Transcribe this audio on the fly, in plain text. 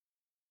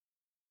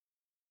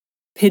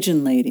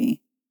Pigeon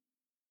Lady.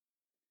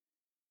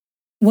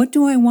 What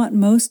do I want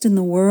most in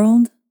the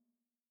world?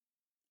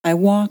 I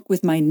walk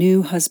with my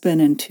new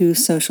husband and 2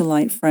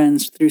 socialite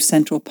friends through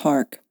Central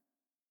Park.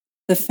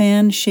 The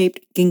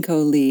fan-shaped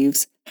ginkgo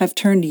leaves have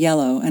turned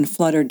yellow and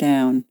flutter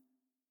down.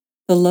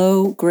 The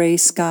low, gray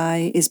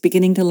sky is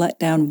beginning to let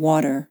down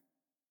water.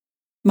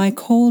 My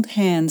cold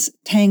hands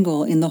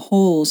tangle in the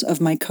holes of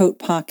my coat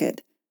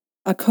pocket,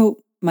 a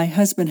coat my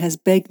husband has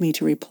begged me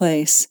to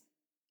replace.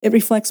 It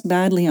reflects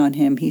badly on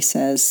him, he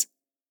says.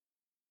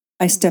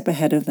 I step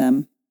ahead of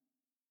them.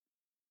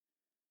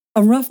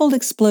 A ruffled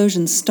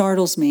explosion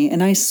startles me,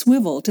 and I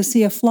swivel to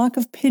see a flock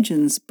of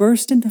pigeons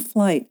burst into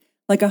flight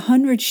like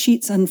 100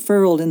 sheets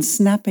unfurled and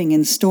snapping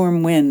in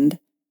storm wind.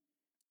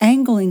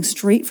 Angling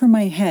straight for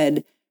my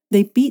head,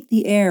 they beat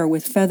the air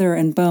with feather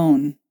and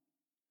bone.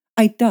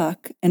 I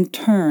duck and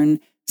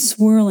turn,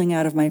 swirling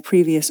out of my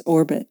previous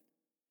orbit.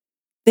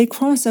 They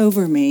cross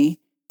over me,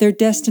 their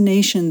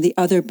destination the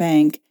other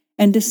bank,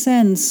 and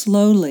descend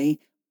slowly,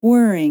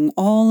 whirring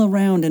all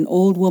around an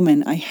old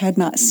woman I had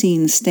not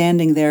seen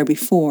standing there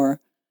before,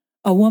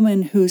 a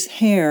woman whose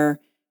hair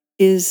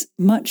is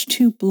much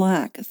too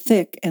black,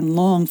 thick, and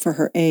long for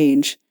her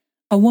age,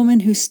 a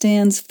woman who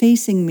stands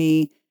facing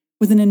me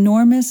with an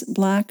enormous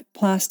black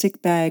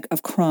plastic bag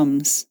of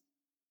crumbs.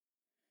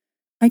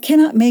 I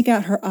cannot make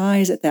out her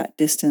eyes at that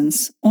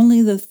distance,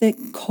 only the thick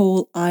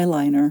kohl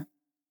eyeliner.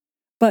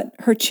 But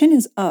her chin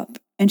is up,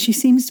 and she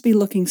seems to be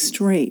looking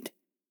straight,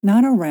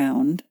 not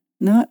around,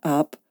 not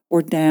up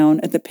or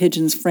down at the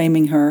pigeons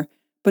framing her,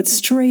 but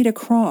straight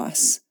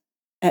across,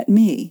 at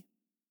me.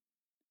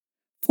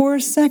 For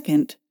a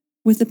second,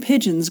 with the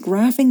pigeons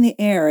graphing the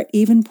air at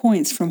even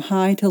points from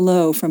high to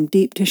low, from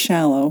deep to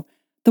shallow,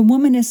 the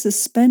woman is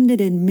suspended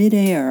in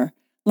midair,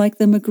 like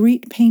the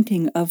Magritte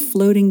painting of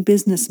floating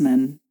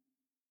businessmen.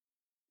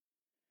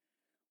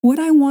 What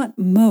I want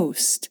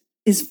most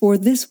is for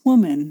this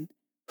woman,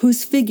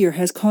 whose figure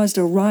has caused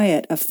a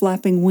riot of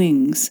flapping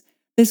wings,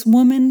 this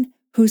woman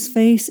whose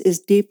face is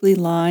deeply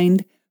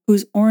lined,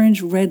 whose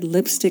orange-red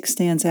lipstick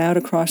stands out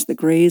across the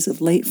grays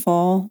of late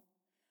fall.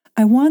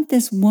 I want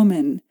this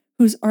woman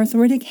whose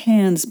arthritic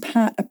hands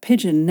pat a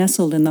pigeon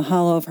nestled in the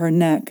hollow of her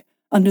neck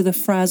under the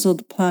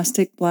frazzled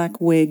plastic black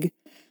wig,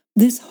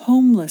 this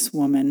homeless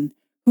woman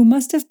who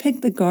must have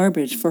picked the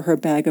garbage for her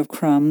bag of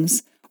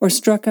crumbs or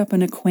struck up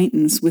an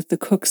acquaintance with the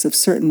cooks of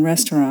certain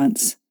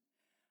restaurants.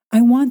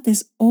 I want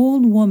this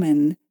old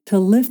woman to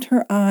lift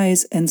her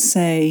eyes and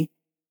say,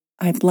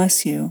 "I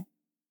bless you."